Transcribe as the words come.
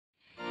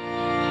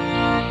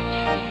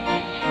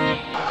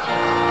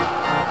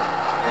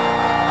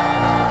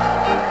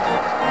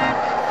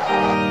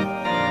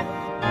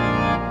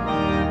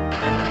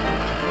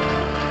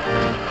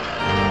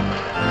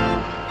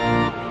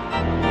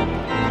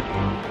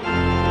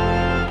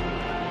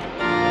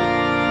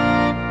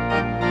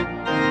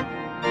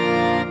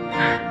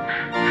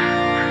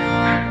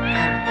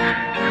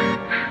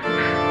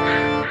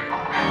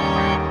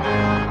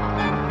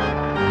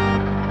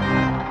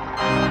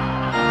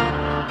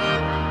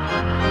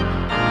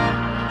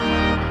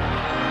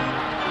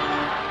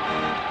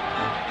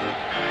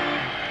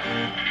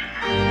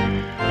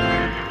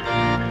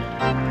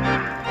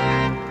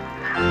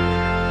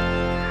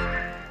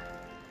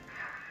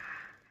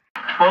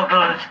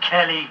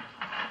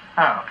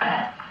Oh.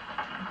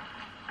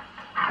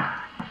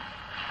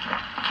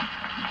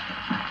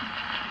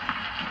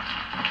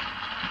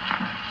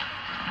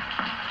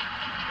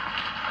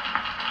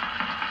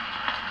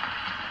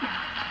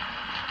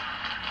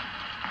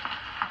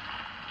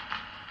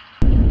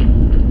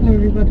 Hello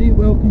everybody,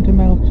 welcome to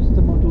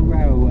Manchester Model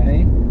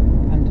Railway,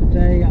 and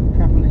today I'm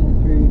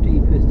travelling through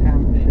deepest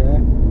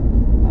Hampshire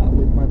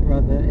with my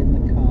brother in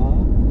the car.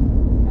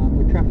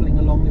 We're travelling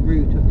along the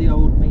route of the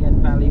old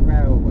Meon Valley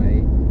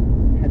Railway,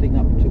 heading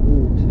up to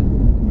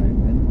Alton at the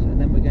moment, and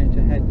then we're going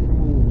to head from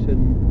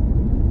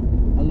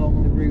Alton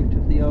along the route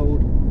of the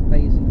old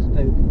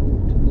Basingstoke and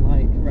Alton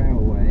Light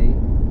Railway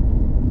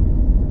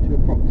to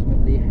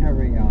approximately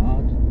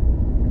Hampshire,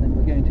 and then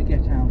we're going to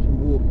get out and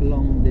walk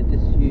along the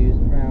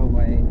disused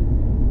railway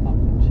up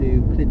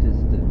to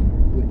Cliddesden,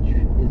 which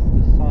is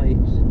the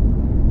site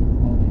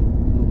of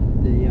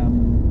the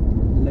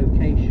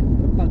location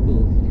for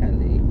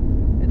Buggleskelly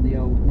in the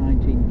old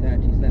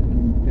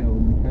 1937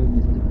 film Home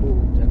is the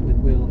Porter with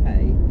Will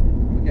Hay.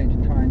 And we're going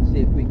to try and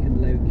see if we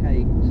can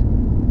locate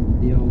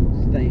the old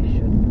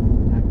station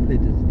at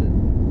Cliddesden.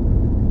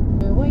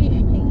 You're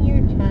wasting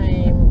your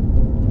time.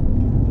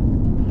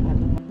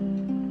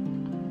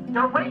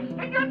 You're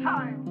wasting your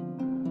time!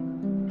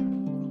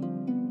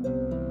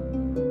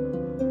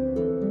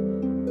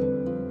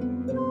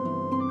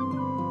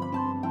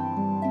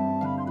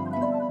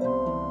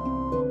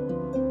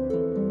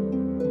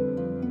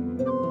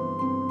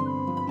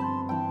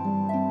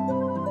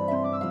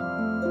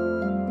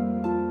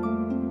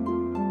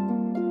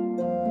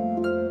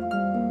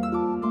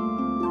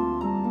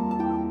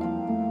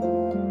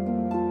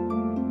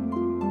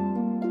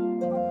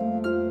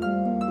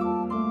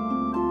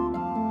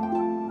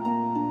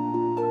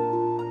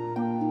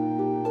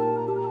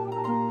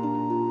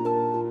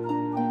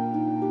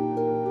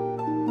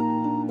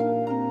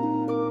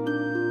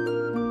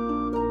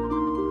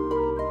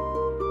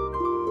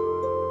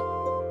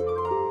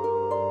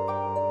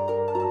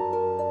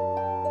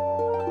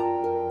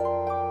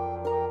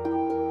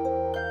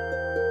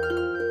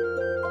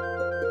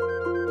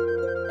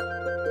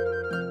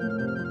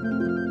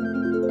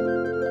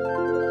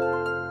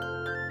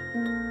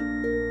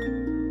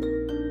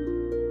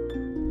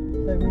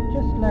 So we've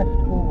just left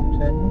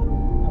Alton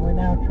and we're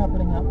now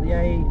travelling up the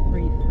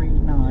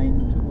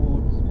A339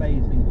 towards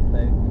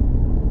Basingstoke,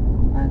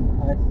 and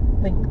I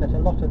think that a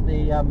lot of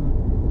the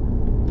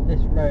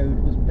this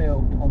road was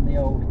built on the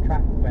old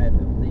track bed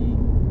of the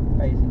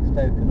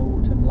Basingstoke and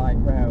Alton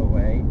Light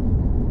Railway,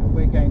 and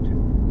we're going to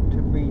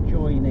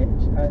rejoin it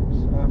at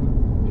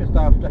just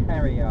after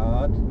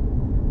Hampshire,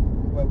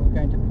 where we're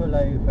going to pull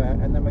over,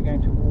 and then we're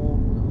going to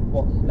walk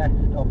what's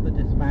left of the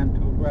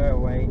dismantled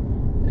railway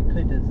to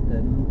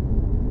Cliddesden,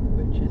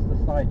 which is the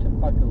site of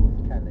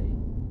Buggleskelly.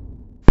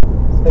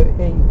 So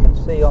here you can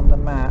see on the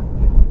map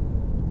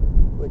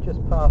we're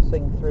just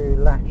passing through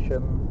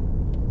Lasham,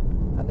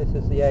 and this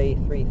is the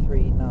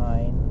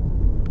A339,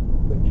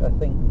 which I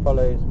think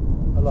follows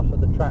a lot of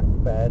the track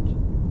bed,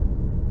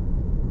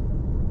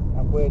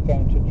 and we're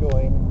going to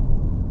join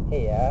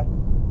here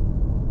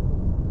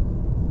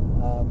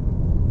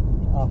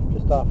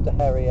just after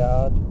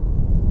Hampshire,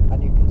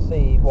 and you can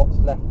see what's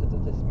left of the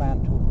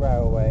dismantled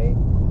railway,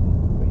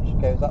 which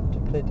goes up to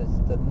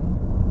Cliddesden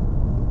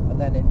and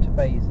then into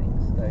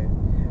Basingstoke.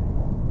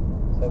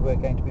 So we're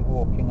going to be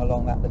walking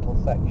along that little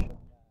section.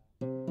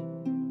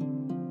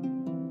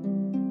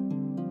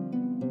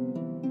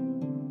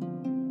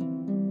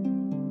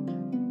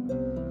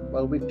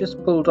 Well, we've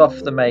just pulled off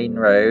the main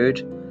road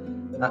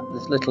at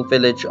this little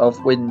village of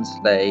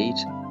Winslade,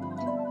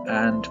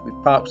 and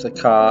we've parked the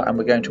car and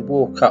we're going to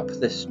walk up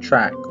this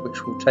track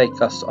which will take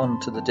us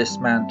onto the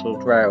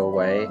dismantled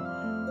railway,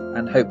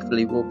 and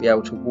hopefully we'll be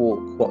able to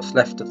walk what's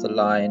left of the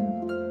line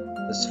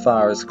as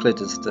far as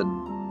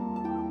Cliddesden.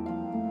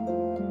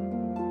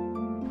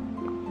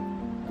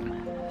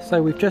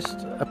 So we're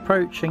just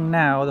approaching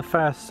now the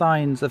first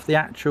signs of the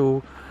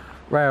actual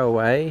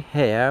railway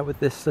here with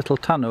this little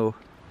tunnel,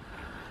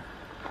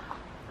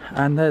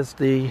 and there's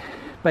the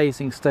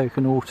Basingstoke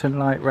and Alton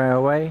Light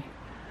Railway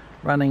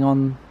running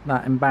on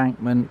that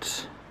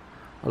embankment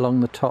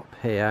along the top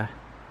here,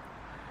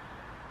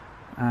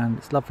 and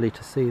it's lovely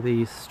to see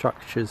these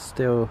structures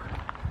still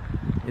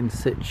in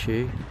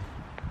situ.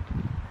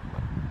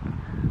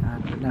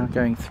 And we're now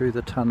going through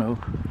the tunnel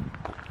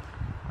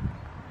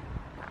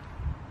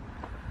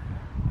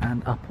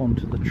and up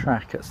onto the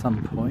track at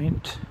some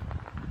point.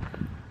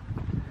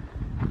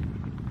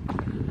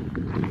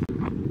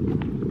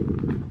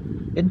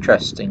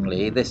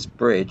 Interestingly, this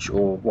bridge,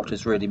 or what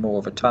is really more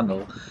of a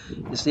tunnel,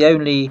 is the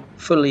only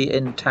fully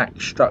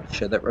intact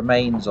structure that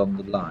remains on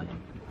the line.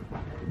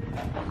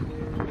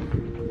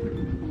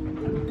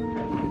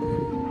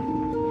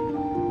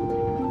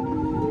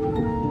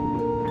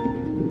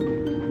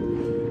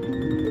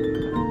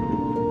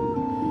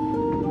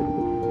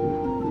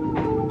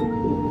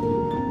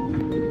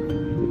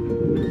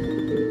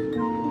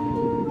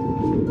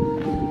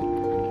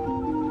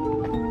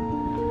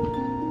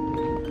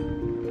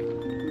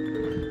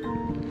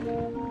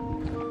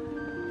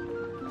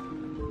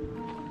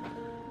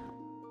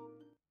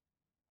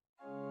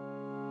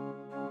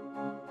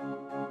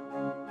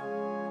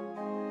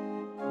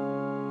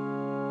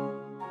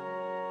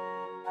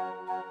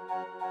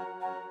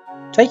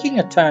 Taking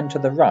a turn to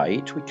the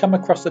right, we come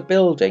across a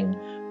building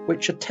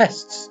which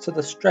attests to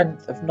the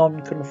strength of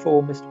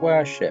nonconformist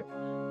worship,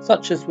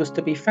 such as was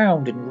to be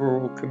found in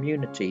rural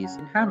communities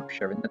in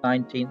Hampshire in the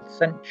 19th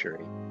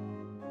century.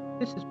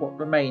 This is what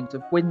remains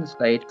of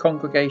Winslade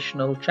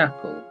Congregational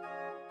Chapel.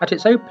 At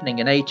its opening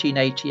in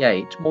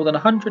 1888, more than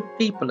 100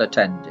 people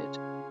attended.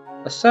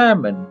 A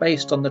sermon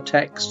based on the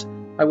text,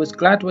 "I was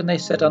glad when they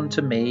said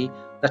unto me,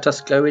 let us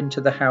go into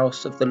the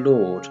house of the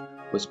Lord,"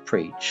 was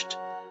preached,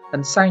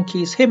 and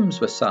Sankey's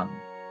hymns were sung,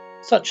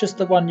 such as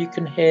the one you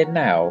can hear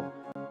now,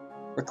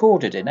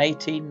 recorded in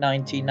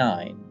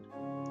 1899.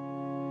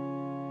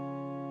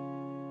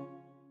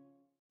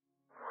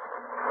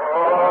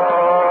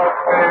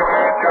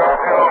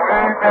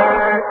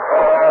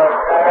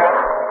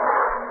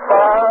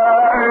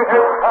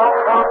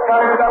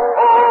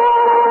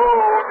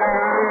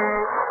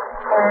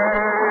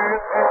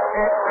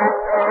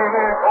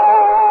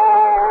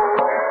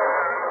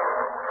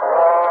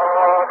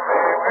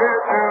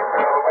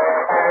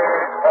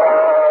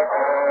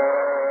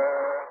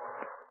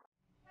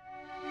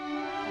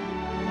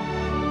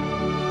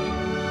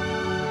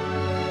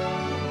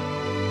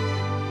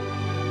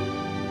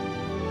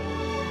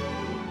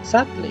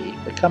 Sadly,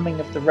 the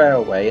coming of the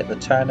railway at the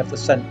turn of the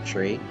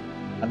century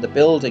and the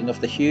building of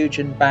the huge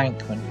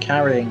embankment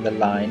carrying the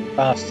line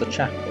past the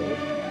chapel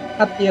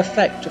had the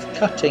effect of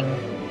cutting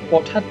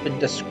what had been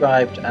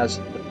described as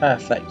the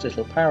perfect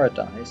little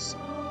paradise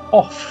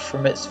off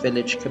from its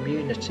village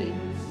community.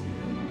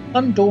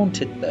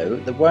 Undaunted though,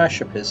 the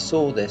worshippers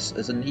saw this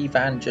as an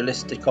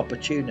evangelistic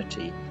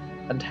opportunity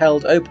and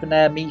held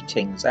open-air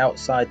meetings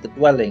outside the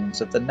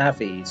dwellings of the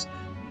navvies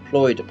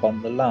employed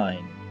upon the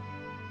line.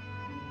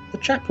 The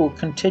chapel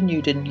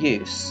continued in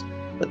use,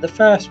 but the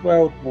First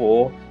World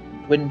War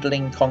and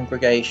dwindling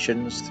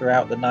congregations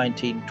throughout the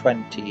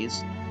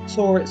 1920s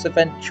saw its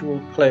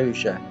eventual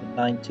closure in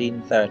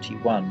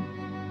 1931.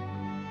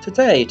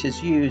 Today it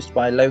is used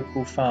by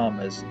local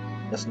farmers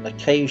as an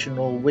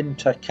occasional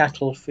winter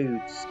cattle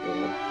food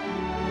store.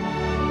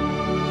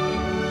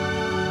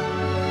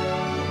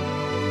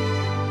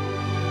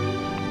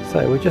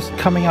 So we're just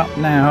coming up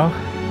now,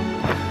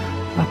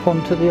 up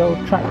onto the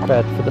old track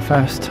bed for the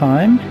first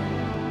time.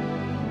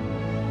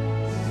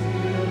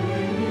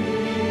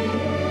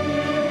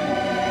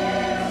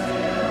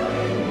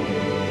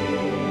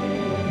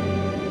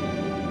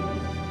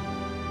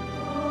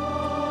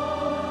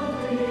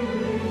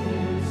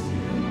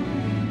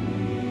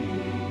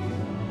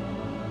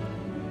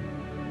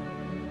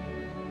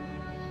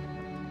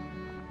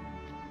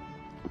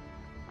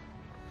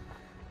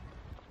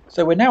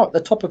 So we're now at the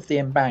top of the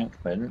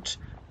embankment,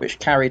 which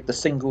carried the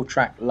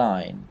single-track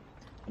line,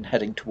 and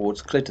heading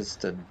towards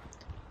Cliddesden.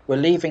 We're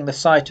leaving the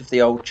site of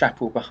the old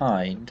chapel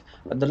behind,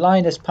 and the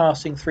line is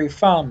passing through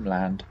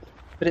farmland,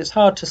 but it's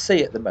hard to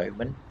see at the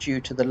moment due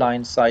to the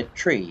line-side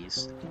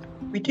trees.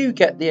 We do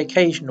get the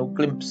occasional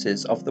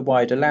glimpses of the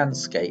wider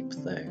landscape,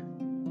 though.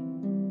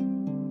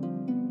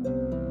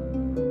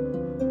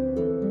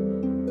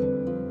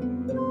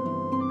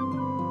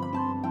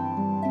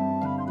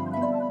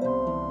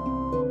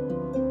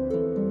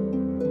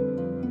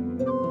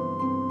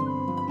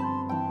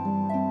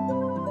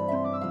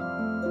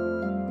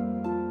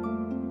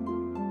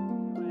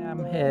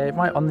 Here,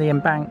 right on the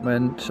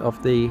embankment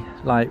of the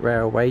light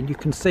railway. You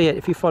can see it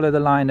if you follow the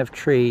line of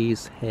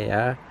trees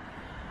here,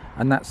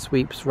 and that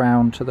sweeps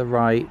round to the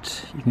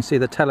right. You can see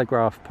the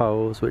telegraph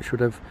poles which would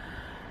have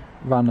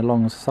run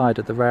along the side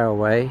of the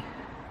railway,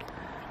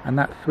 and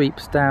that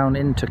sweeps down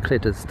into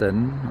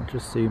Cliddesden. I'll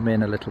just zoom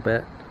in a little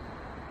bit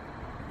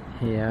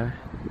here,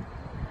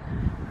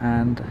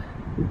 and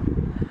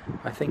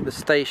I think the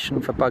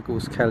station for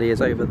Buggleskelly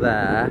is over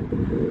there.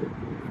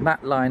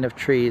 That line of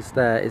trees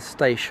there is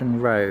Station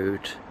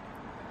Road,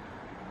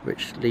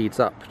 which leads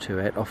up to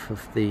it off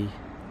of the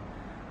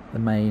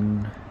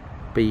main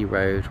B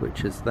road,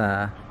 which is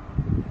there.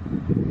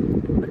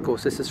 Of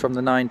course, this is from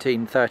the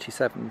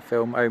 1937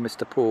 film Oh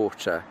Mr.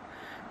 Porter,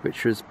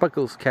 which was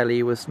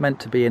Buggleskelly was meant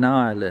to be in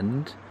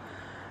Ireland,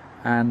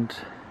 and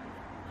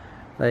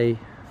the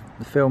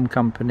film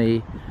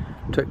company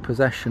took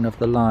possession of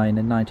the line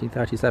in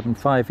 1937,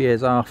 5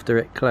 years after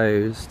it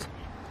closed.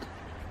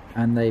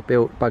 And they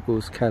built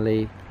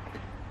Buggleskelly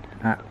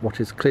at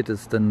what is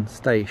Cliddesden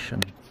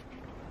station.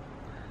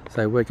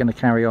 So we're going to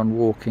carry on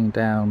walking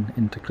down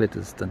into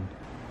Cliddesden.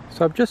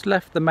 So I've just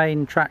left the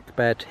main track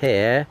bed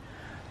here,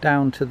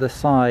 down to the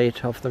side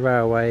of the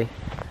railway,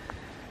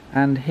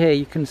 and here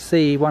you can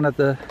see one of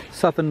the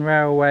Southern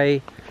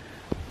Railway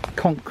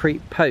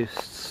concrete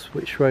posts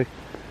which were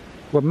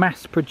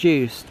mass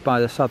produced by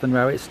the Southern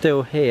Railway. It's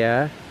still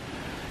here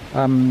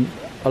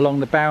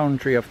along the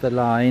boundary of the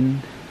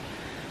line.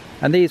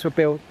 And these were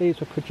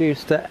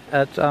produced at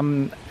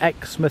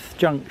Exmouth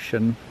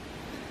Junction,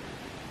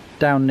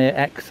 down near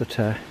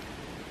Exeter,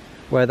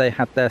 where they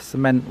had their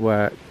cement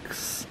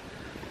works.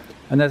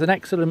 And there's an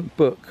excellent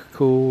book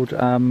called,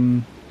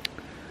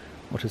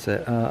 what is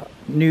it,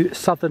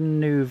 Southern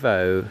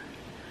Nouveau,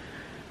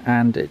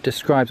 and it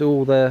describes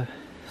all the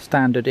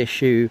standard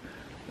issue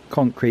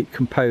concrete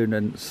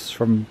components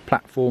from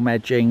platform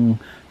edging,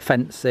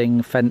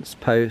 fencing, fence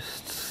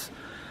posts,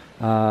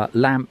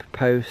 lamp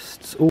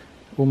posts,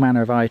 all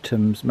manner of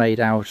items made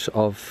out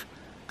of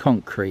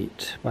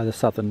concrete by the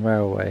Southern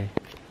Railway.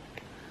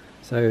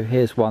 So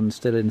here's one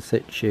still in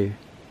situ.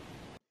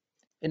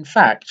 In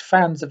fact,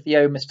 fans of the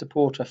Oh Mr.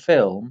 Porter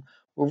film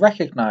will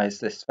recognise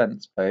this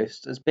fence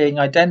post as being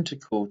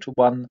identical to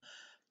one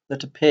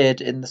that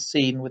appeared in the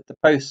scene with the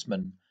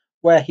postman,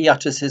 where he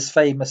utters his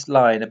famous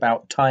line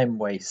about time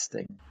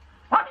wasting.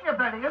 What are you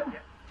burying?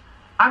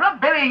 I'm not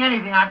burying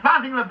anything, I'm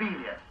planting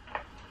lobelia.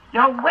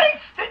 You're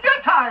wasting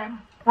your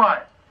time.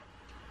 Why?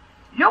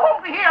 You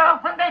won't be here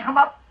when they come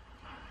up.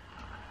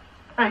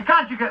 Hey,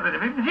 can't you get rid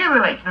of him? Is he a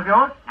relation of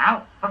yours?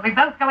 No, but we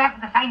both go out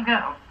with the same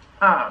girl.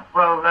 Ah,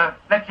 well,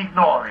 let's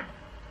ignore him.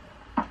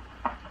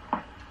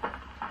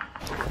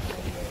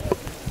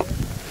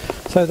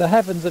 So the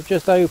heavens have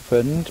just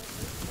opened,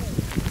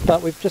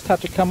 but we've just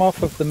had to come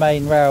off of the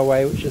main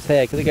railway, which is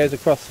here, because it goes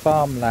across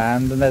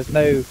farmland and there's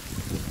no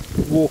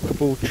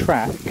walkable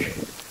track.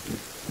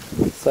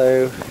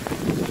 So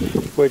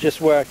we're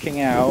just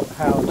working out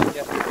how to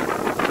get to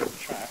the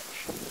track.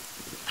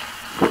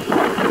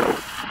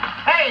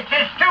 Hey, it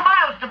says 2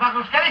 miles to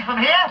Buggleskelly from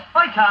here.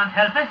 I can't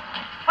help it.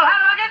 Well, how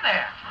do I get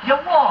there? You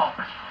walk.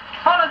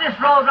 Follow this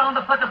road round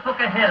the foot of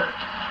Booker Hill.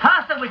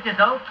 Past the Witch's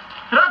Oak.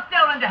 Drop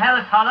down into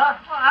Hell's Hollow.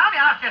 Well, I'll only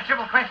ask you a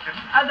simple question.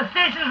 And the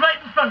station's right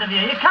in front of you.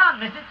 You can't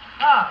miss it.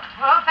 Oh,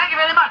 well, thank you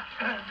very much.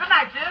 Good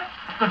night, sir.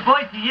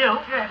 Goodbye to you.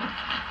 Yes.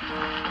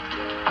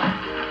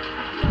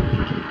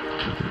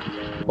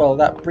 Well,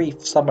 that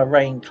brief summer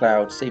rain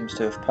cloud seems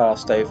to have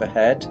passed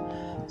overhead.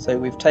 So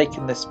we've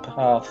taken this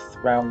path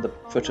round the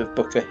foot of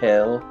Booker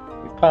Hill.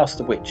 We've passed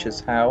the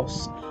Witch's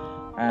house.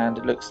 And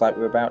it looks like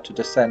we're about to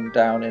descend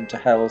down into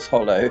Hell's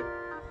Hollow.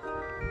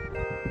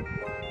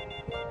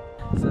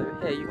 So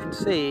here you can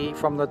see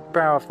from the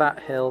brow of that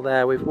hill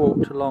there, we've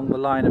walked along the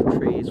line of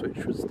trees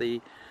which was the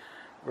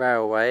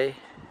railway.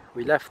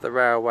 We left the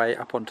railway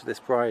up onto this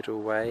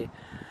bridleway.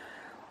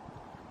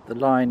 The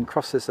line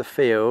crosses a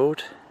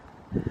field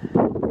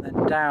and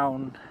then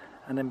down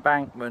an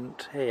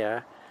embankment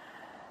here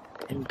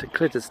into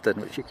Cliddesden,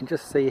 which you can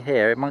just see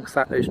here amongst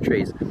those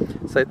trees.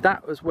 So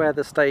that was where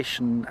the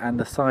station and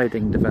the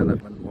siding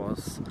development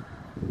was,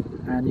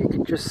 and you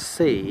can just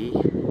see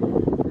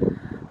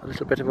a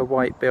little bit of a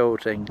white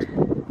building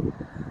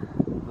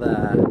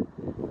there.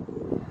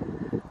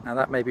 Now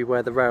that may be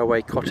where the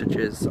railway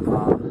cottages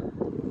are.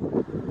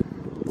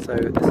 So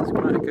this is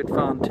quite a good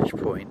vantage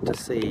point to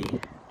see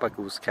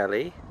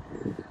Buggleskelly.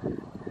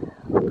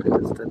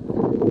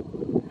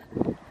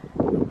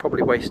 I'm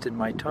probably wasting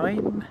my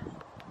time.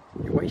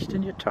 You're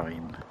wasting your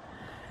time.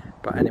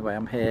 But anyway,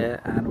 I'm here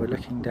and we're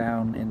looking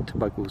down into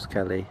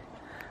Buggleskelly,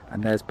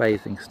 and there's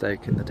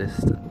Basingstoke in the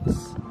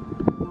distance.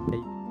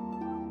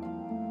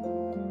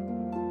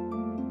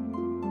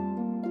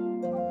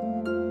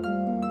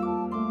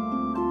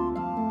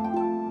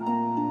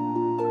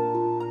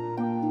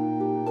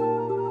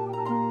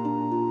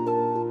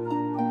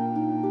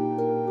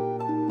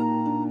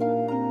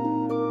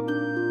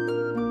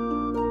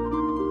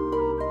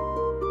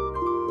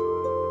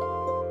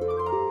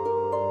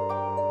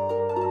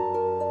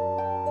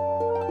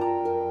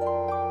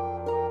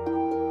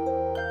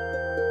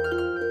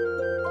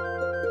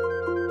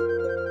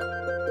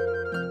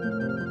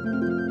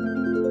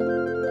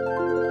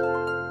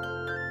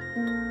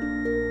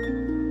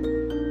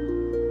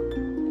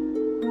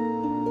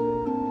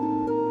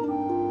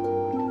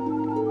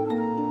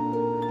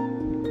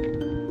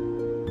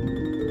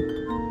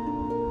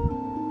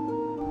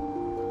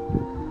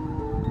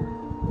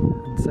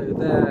 So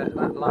there,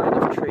 that line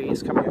of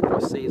trees coming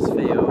across these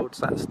fields,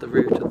 that's the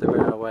route of the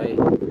railway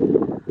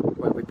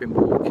where we've been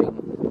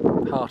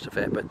walking, part of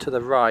it, but to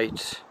the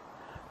right,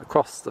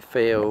 across the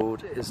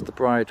field, is the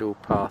bridle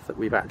path that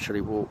we've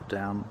actually walked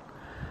down,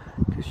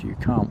 because you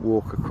can't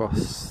walk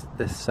across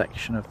this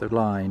section of the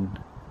line.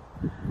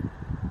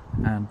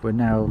 And we're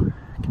now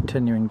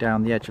continuing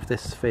down the edge of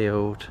this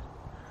field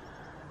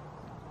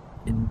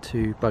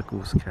into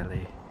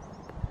Buggleskelly,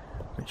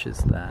 which is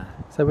there.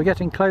 So we're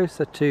getting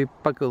closer to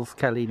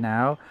Buggleskelly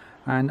now,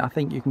 and I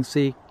think you can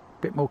see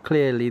a bit more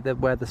clearly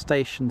where the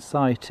station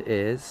site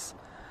is,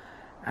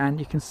 and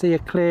you can see a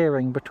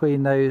clearing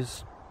between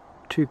those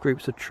two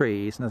groups of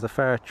trees, and there's a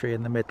fir tree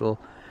in the middle,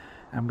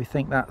 and we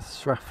think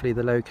that's roughly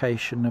the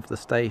location of the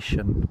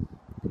station.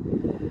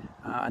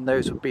 And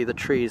those would be the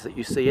trees that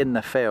you see in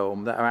the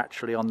film that are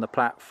actually on the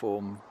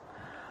platform.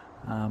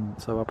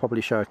 So I'll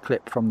probably show a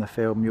clip from the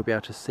film, you'll be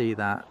able to see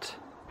that.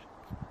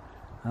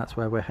 That's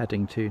where we're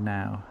heading to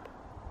now.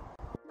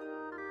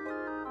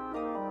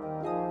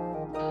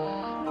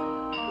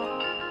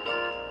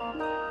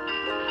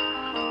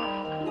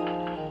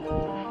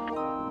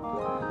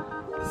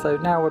 So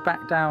now we're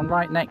back down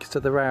right next to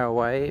the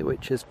railway,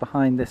 which is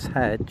behind this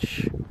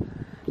hedge,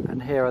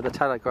 and here are the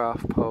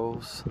telegraph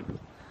poles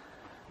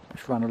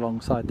which run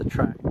alongside the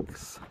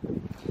tracks.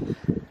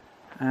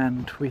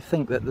 And we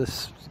think that the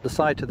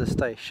site of the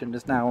station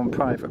is now on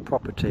private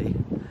property,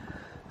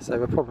 so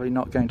we're probably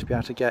not going to be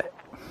able to get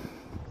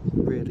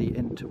really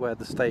into where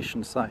the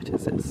station site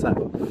is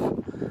itself.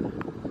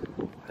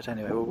 But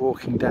anyway, we're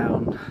walking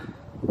down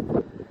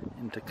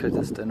into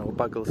Cliddesden or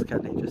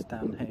Buggleskelly, just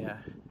down here.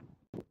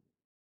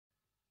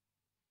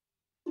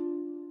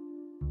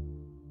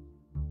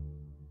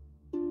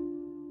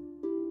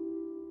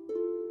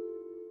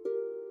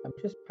 I'm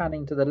just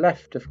panning to the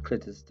left of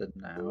Cliddesden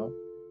now,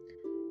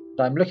 and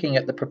I'm looking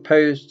at the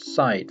proposed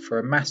site for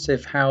a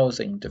massive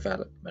housing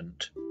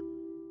development,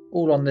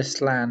 all on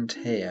this land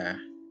here,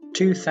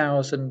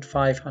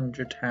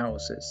 2,500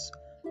 houses,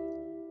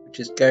 which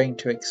is going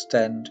to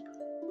extend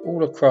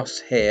all across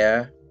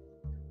here,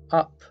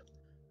 up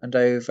and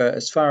over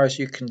as far as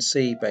you can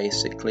see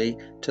basically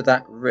to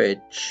that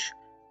ridge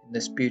in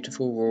this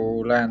beautiful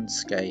rural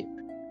landscape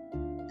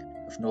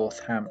of North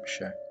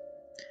Hampshire.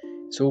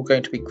 It's all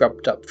going to be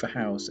grubbed up for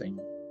housing,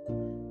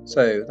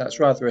 so that's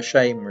rather a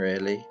shame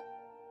really.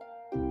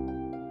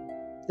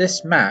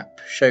 This map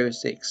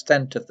shows the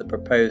extent of the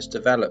proposed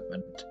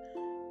development,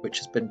 which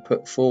has been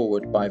put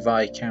forward by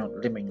Viscount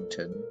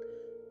Lymington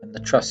and the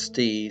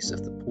trustees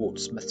of the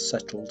Portsmouth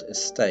Settled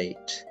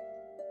Estate.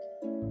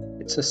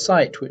 It's a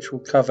site which will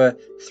cover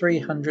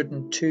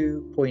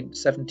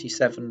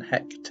 302.77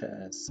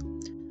 hectares,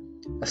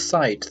 a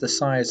site the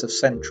size of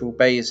central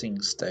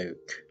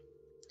Basingstoke.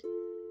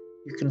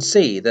 You can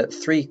see that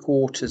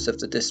 3/4 of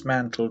the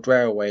dismantled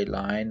railway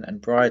line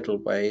and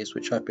bridleways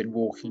which I've been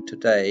walking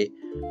today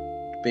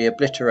would be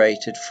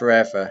obliterated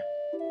forever.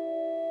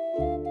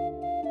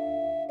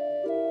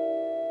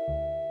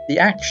 The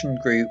action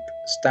group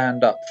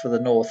Stand Up for the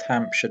North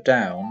Hampshire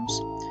Downs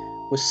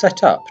was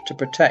set up to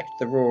protect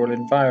the rural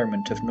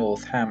environment of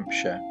North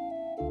Hampshire.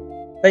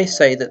 They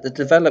say that the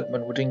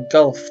development would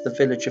engulf the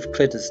village of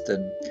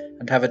Cliddesden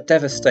and have a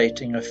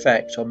devastating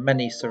effect on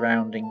many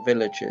surrounding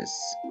villages,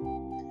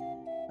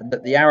 and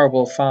that the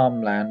arable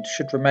farmland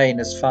should remain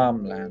as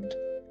farmland,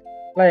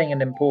 playing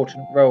an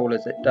important role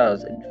as it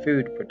does in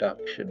food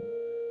production,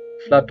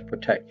 flood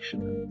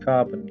protection and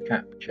carbon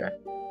capture,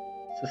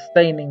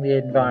 sustaining the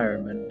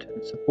environment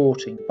and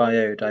supporting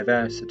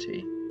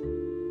biodiversity.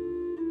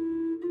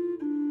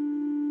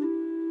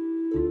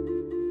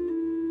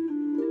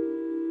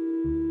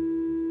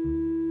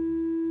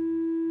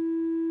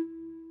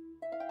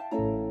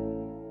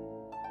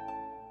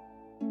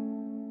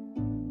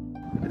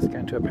 It's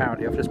going to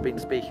apparently, I've just been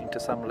speaking to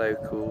some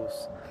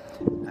locals,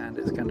 and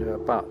it's going to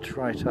abut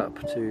right up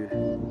to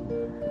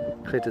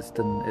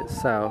Cliddesden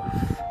itself,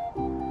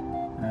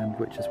 and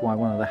which is why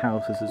one of the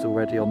houses is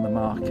already on the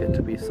market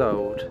to be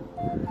sold.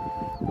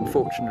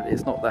 Unfortunately,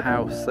 it's not the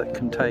house that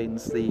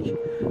contains the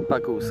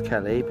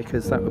Buggleskelly,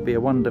 because that would be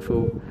a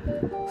wonderful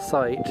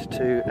site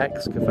to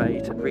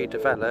excavate and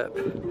redevelop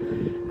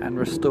and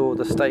restore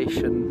the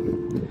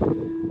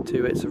station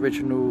to its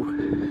original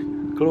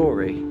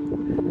glory.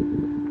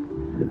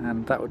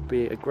 And that would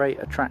be a great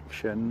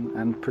attraction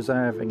and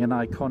preserving an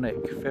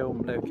iconic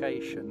film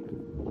location.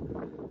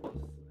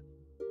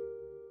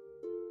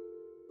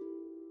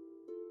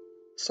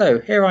 So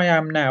here I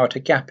am now at a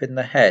gap in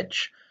the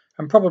hedge,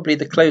 and probably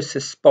the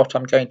closest spot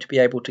I'm going to be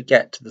able to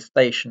get to the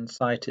station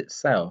site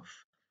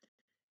itself.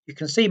 You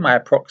can see my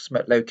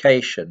approximate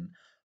location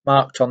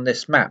marked on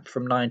this map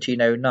from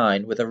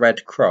 1909 with a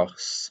red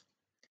cross.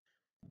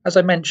 As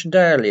I mentioned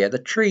earlier, the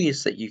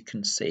trees that you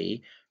can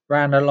see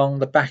ran along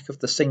the back of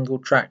the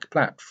single-track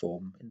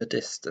platform in the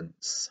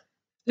distance.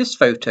 This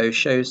photo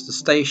shows the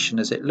station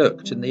as it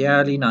looked in the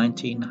early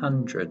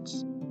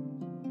 1900s.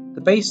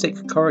 The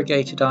basic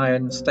corrugated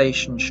iron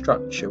station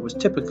structure was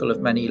typical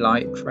of many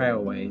light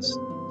railways.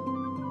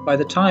 By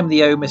the time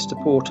the Oh Mr.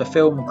 Porter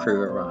film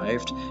crew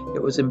arrived,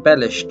 it was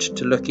embellished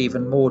to look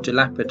even more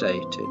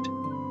dilapidated.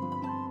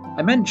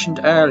 I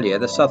mentioned earlier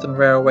the Southern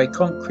Railway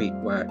concrete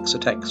works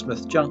at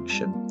Exmouth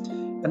Junction,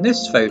 and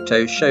this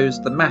photo shows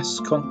the mass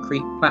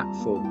concrete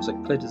platforms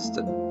at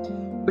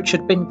Cliddesden, which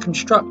had been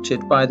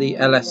constructed by the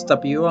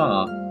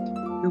LSWR,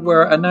 who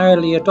were an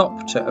early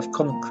adopter of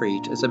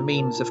concrete as a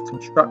means of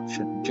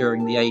construction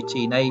during the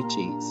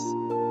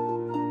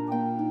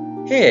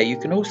 1880s. Here you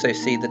can also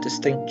see the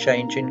distinct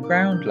change in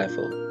ground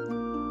level.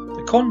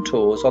 The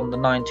contours on the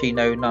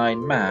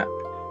 1909 map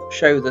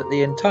show that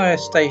the entire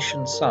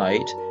station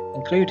site,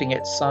 including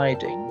its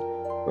siding,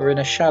 were in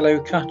a shallow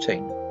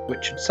cutting,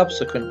 which had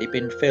subsequently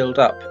been filled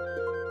up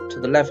to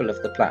the level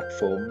of the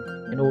platform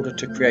in order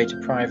to create a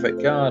private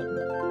garden.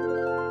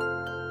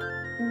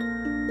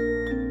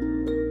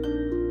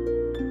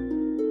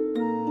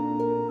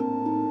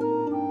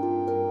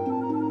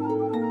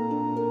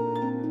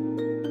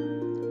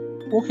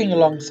 Walking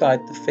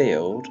alongside the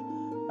field,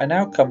 I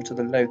now come to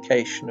the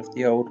location of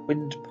the old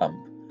wind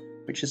pump,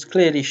 which is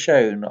clearly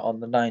shown on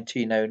the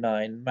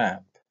 1909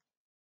 map.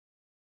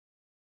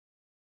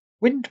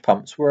 Wind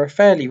pumps were a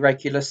fairly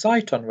regular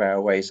sight on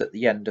railways at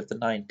the end of the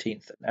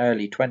 19th and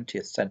early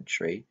 20th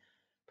century,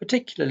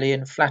 particularly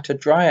in flatter,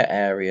 drier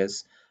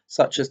areas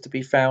such as to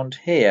be found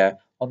here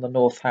on the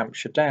North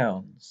Hampshire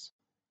Downs.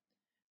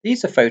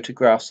 These are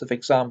photographs of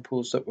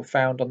examples that were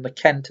found on the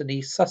Kent and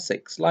East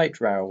Sussex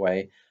Light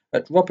Railway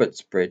at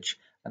Robertsbridge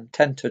and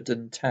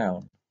Tenterden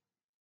Town.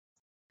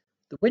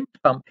 The wind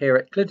pump here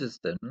at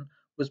Cliddesden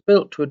was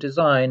built to a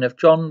design of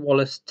John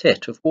Wallace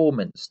Tit of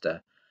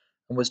Warminster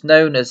and was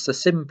known as the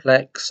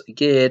simplex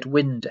geared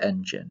wind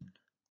engine.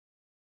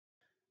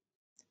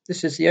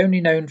 This is the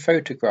only known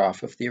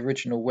photograph of the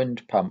original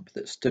wind pump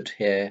that stood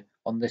here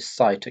on this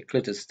site at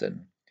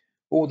Cliddesden.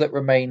 All that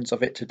remains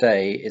of it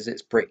today is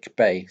its brick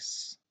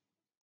base.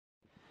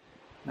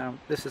 Now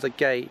this is a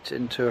gate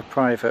into a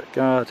private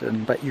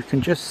garden, but you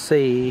can just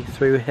see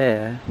through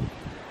here,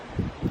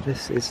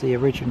 this is the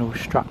original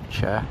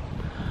structure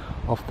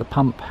of the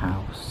pump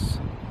house.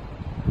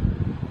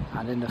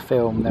 And in the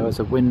film there was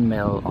a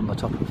windmill on the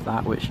top of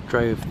that which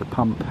drove the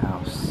pump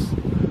house.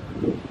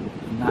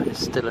 And that is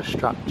still a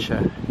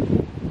structure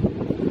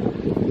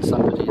in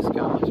somebody's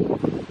garden.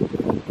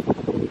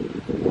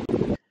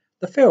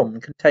 The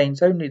film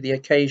contains only the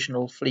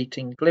occasional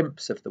fleeting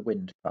glimpse of the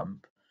wind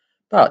pump,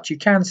 but you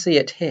can see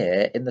it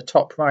here in the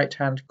top right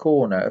hand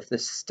corner of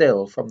this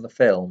still from the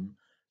film,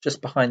 just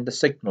behind the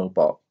signal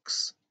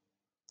box.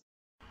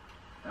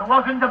 There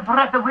wasn't a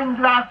breath of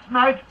wind last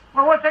night.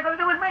 Well, what's that going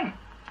to do with me?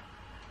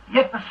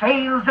 Yet the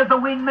sails of the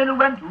windmill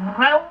went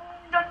round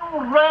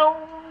and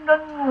round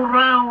and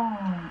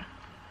round.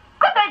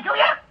 Good day to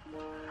you!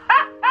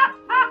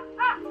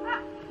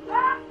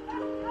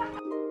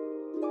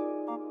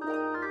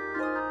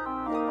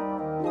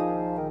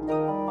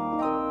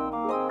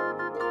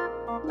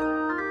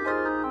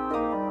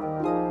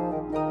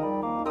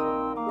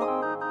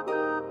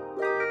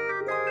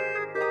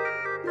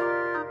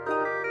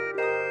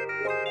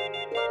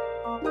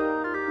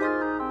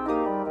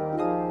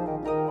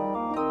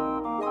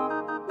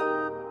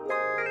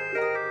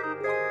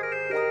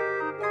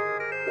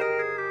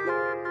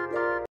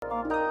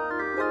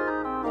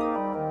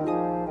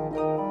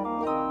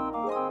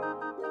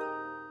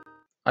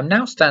 I'm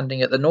now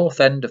standing at the north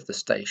end of the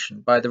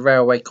station by the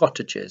railway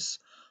cottages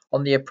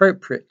on the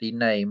appropriately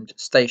named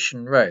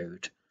Station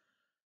Road,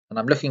 and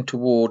I'm looking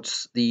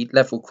towards the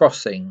level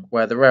crossing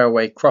where the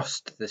railway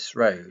crossed this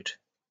road.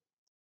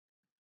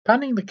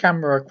 Panning the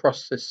camera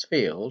across this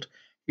field,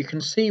 you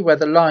can see where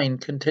the line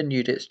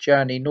continued its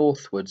journey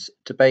northwards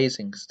to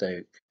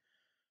Basingstoke,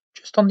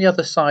 just on the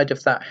other side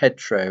of that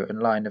hedgerow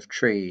and line of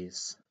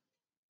trees.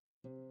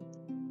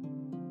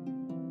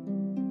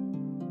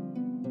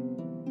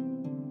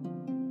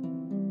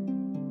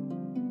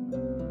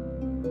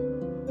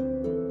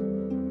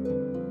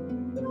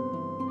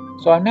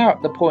 So I'm now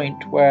at the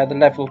point where the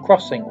level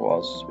crossing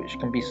was, which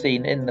can be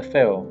seen in the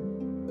film.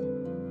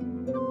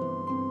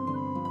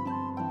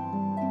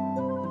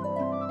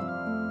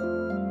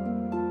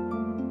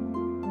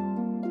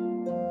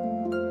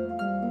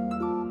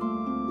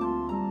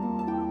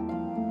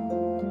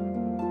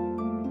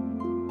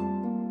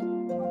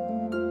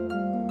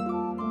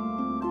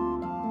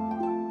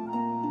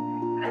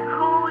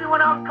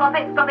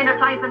 Stopping a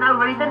train for no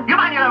reason. You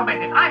mind your own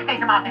business. I'm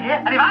station master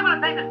here, and if I want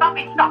a train to stop,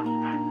 it stops.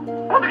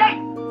 What's the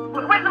gate?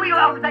 Where's the wheel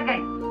over that gate?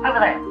 Over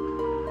there.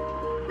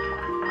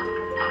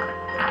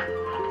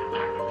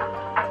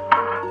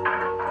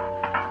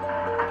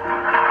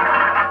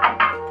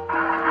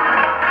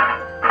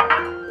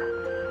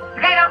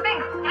 The gate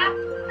opening? Yeah.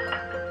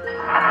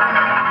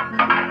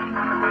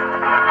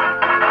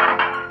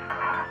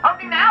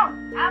 Opening now?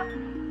 Yeah.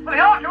 Well, it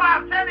ought to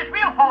have turned this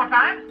wheel 4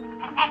 times.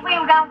 That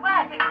wheel don't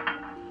work.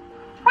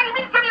 What do you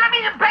mean? Can you let me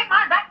break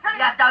my back?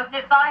 You have to open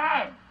it by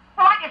hand.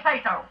 Well, why do you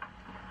say so?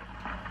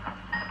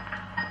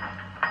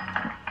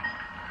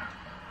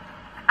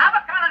 How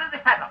about coming under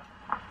this pedal?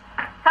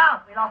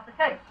 Can't. We lost the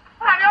key.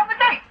 Well, how do you open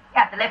the gate? You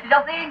have to lift it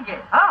off the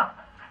engine. Oh.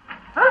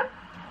 Huh?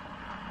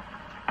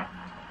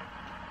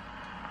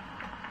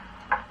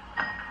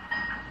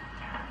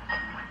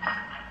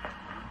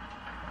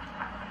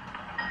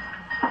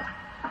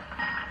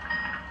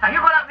 Now you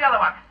go up the other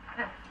one.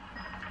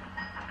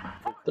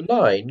 The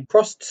line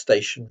crossed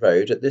Station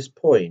Road at this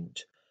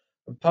point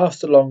and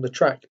passed along the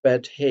track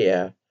bed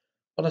here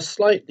on a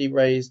slightly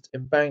raised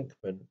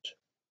embankment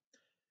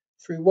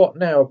through what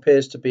now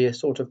appears to be a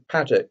sort of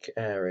paddock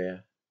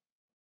area.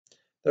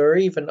 There are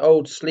even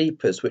old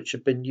sleepers which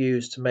have been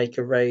used to make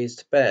a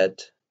raised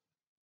bed.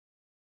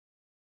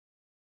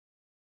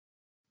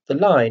 The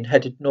line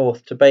headed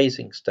north to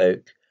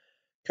Basingstoke,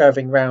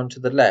 curving round to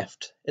the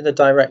left in the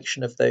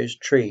direction of those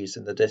trees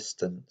in the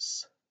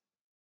distance.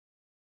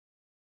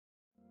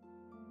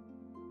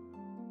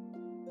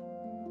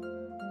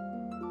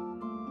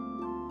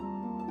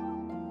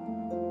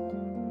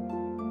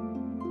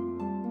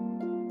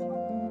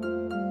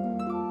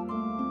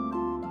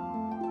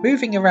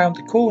 Moving around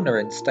the corner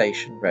in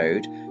Station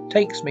Road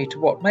takes me to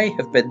what may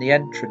have been the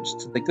entrance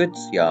to the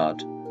goods yard.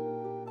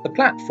 The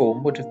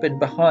platform would have been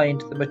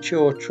behind the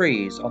mature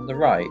trees on the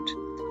right,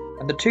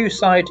 and the 2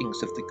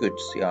 sidings of the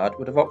goods yard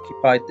would have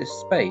occupied this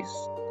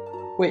space,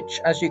 which,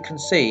 as you can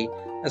see,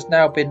 has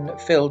now been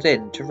filled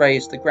in to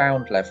raise the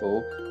ground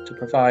level to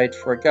provide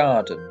for a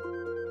garden.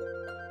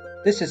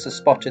 This is a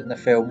spot in the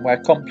film where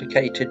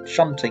complicated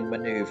shunting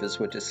manoeuvres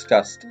were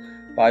discussed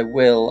by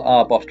Will,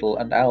 Arbottle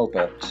and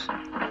Albert.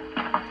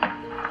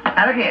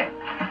 Now look here.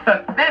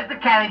 Look, there's the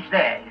carriage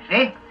there, you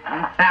see?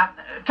 Now,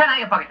 turn out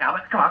your pockets,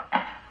 Albert. Come on.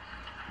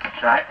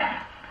 That's right.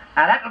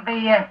 Now,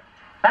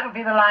 that'll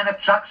be the line of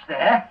trucks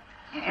there.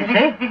 You see?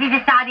 This is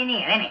the side in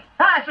here, isn't it?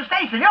 Ah, it's the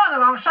station. You're on the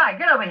wrong side.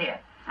 Get over here.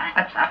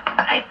 That's up.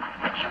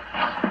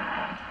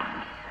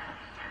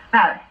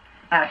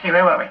 Now, see,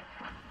 where were we?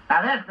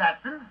 Now, there's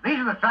Gladstone. These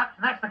are the trucks,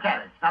 and that's the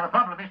carriage. Now, the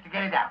problem is to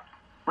get it out.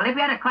 Well, if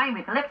we had a crane,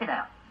 we could lift it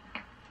out.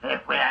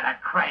 If we had a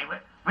crane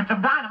with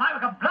some dynamite, we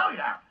could blow it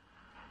out.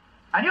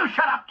 And you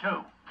shut up,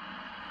 too.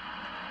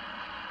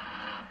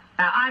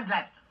 Now, I'm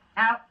Gladstone.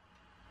 No,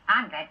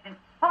 I'm Gladstone.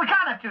 Well, we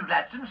can't have two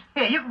Gladstones.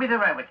 Here, you can be the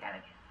railway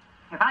carriage.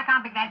 If I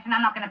can't be Gladstone,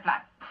 I'm not going to fly.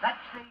 That's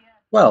the...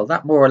 Well,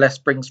 that more or less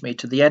brings me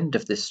to the end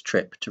of this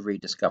trip to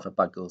rediscover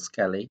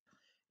Buggleskelly.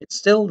 It's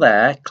still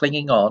there,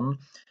 clinging on,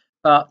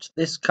 but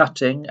this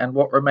cutting and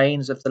what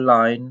remains of the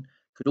line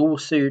could all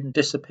soon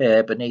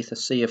disappear beneath a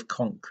sea of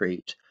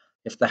concrete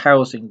if the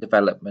housing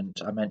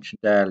development I mentioned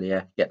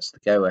earlier gets the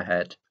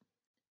go-ahead.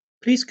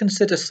 Please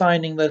consider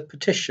signing the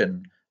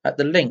petition at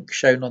the link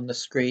shown on the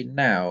screen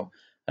now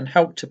and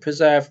help to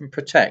preserve and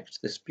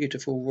protect this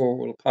beautiful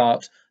rural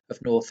part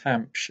of North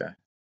Hampshire.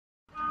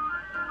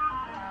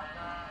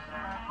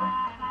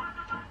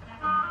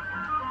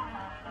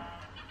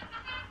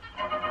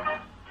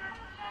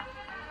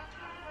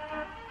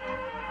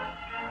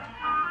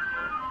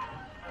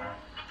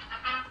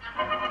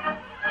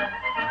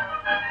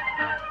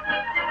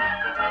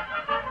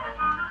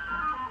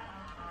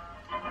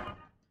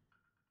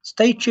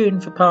 Stay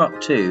tuned for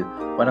part 2,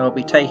 when I'll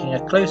be taking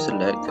a closer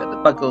look at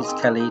the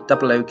Buggleskelly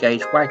 00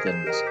 gauge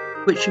wagons,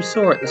 which you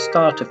saw at the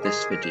start of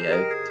this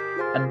video,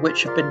 and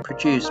which have been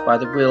produced by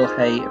the Will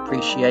Hay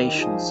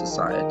Appreciation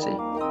Society.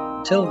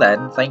 Until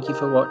then, thank you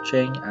for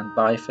watching, and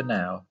bye for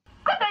now.